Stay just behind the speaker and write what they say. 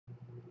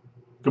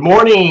Good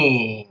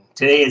morning.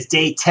 Today is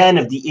day 10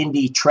 of the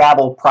Indy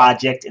Travel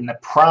Project, and the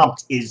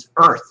prompt is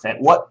Earth. At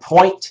what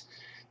point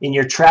in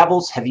your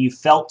travels have you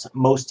felt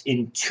most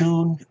in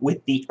tune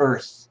with the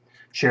Earth?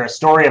 Share a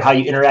story of how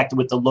you interacted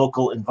with the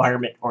local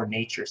environment or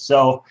nature.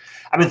 So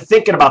I've been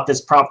thinking about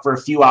this prompt for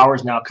a few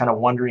hours now, kind of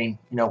wondering,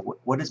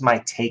 what is my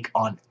take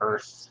on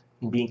Earth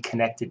and being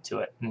connected to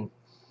it? And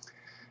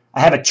I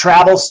have a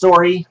travel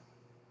story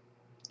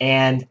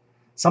and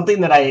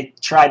something that I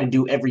try to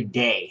do every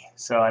day.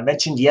 So I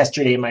mentioned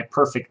yesterday, my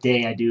perfect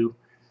day, I do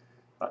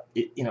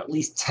at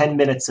least 10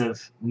 minutes of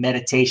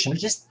meditation, or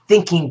just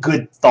thinking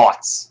good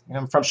thoughts.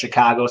 I'm from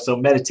Chicago, so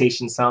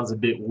meditation sounds a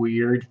bit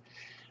weird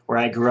where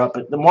I grew up.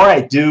 But the more I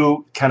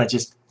do kind of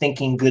just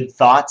thinking good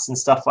thoughts and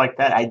stuff like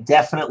that, I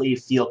definitely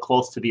feel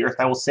close to the earth.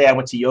 I will say I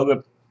went to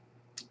yoga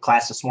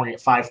class this morning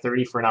at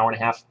 5:30 for an hour and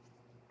a half.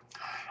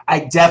 I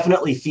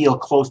definitely feel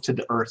close to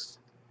the earth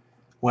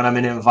when I'm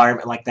in an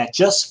environment like that,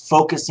 just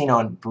focusing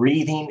on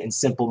breathing and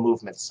simple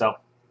movements. So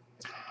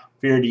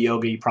if you're into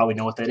yoga, you probably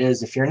know what that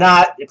is. If you're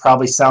not, it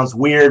probably sounds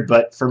weird,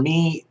 but for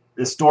me,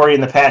 the story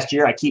in the past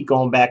year, I keep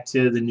going back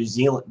to the New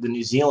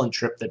Zealand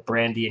trip that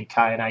Brandy and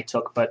Kai and I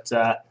took. But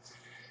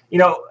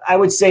I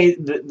would say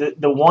the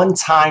one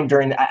time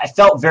I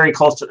felt very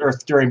close to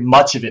Earth during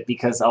much of it,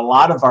 because a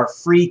lot of our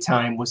free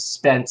time was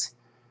spent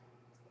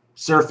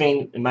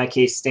surfing, in my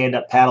case,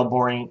 stand-up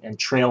paddleboarding, and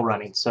trail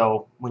running.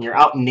 So when you're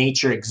out in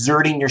nature,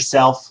 exerting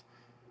yourself,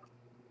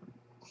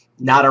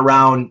 not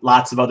around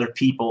lots of other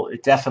people,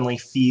 it definitely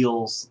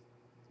feels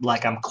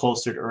like I'm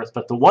closer to Earth.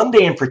 But the one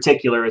day in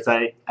particular is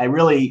I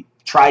really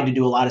tried to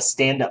do a lot of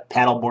stand-up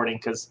paddleboarding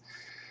because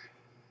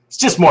it's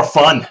just more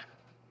fun,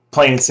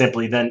 plain and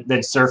simply, than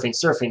surfing.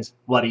 Surfing's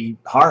bloody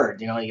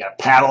hard. You got to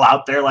paddle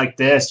out there like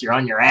this. You're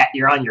on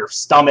your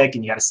stomach,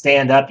 and you got to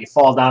stand up. You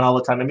fall down all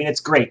the time. I mean, it's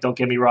great. Don't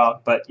get me wrong,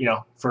 but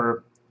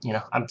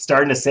I'm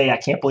starting to say, I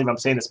can't believe I'm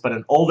saying this, but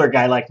an older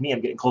guy like me, I'm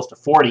getting close to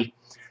 40.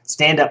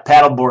 Stand-up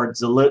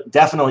paddleboard's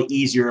definitely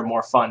easier and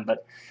more fun.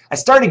 But I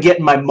started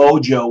getting my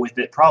mojo with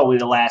it probably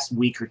the last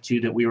week or two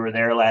that we were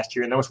there last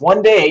year, and there was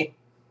one day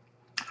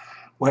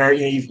where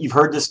you've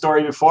heard this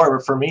story before,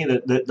 but for me,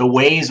 the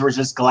waves were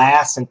just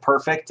glass and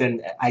perfect,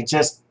 and I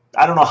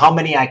don't know how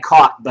many I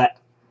caught, but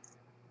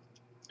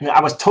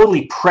I was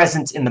totally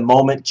present in the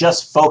moment,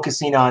 just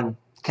focusing on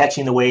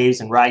catching the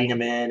waves and riding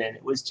them in, and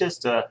it was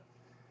just a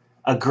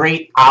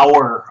great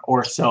hour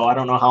or so. I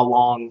don't know how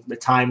long the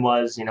time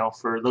was,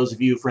 for those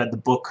of you who've read the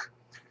book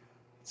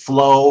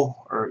Flow,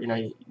 or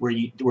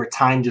where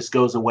time just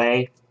goes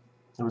away.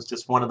 It was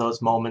just one of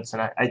those moments,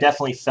 and I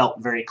definitely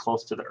felt very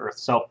close to the earth.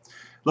 So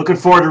looking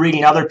forward to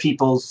reading other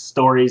people's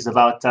stories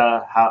about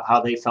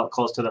how they felt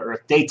close to the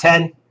earth. Day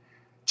 10.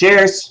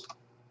 Cheers.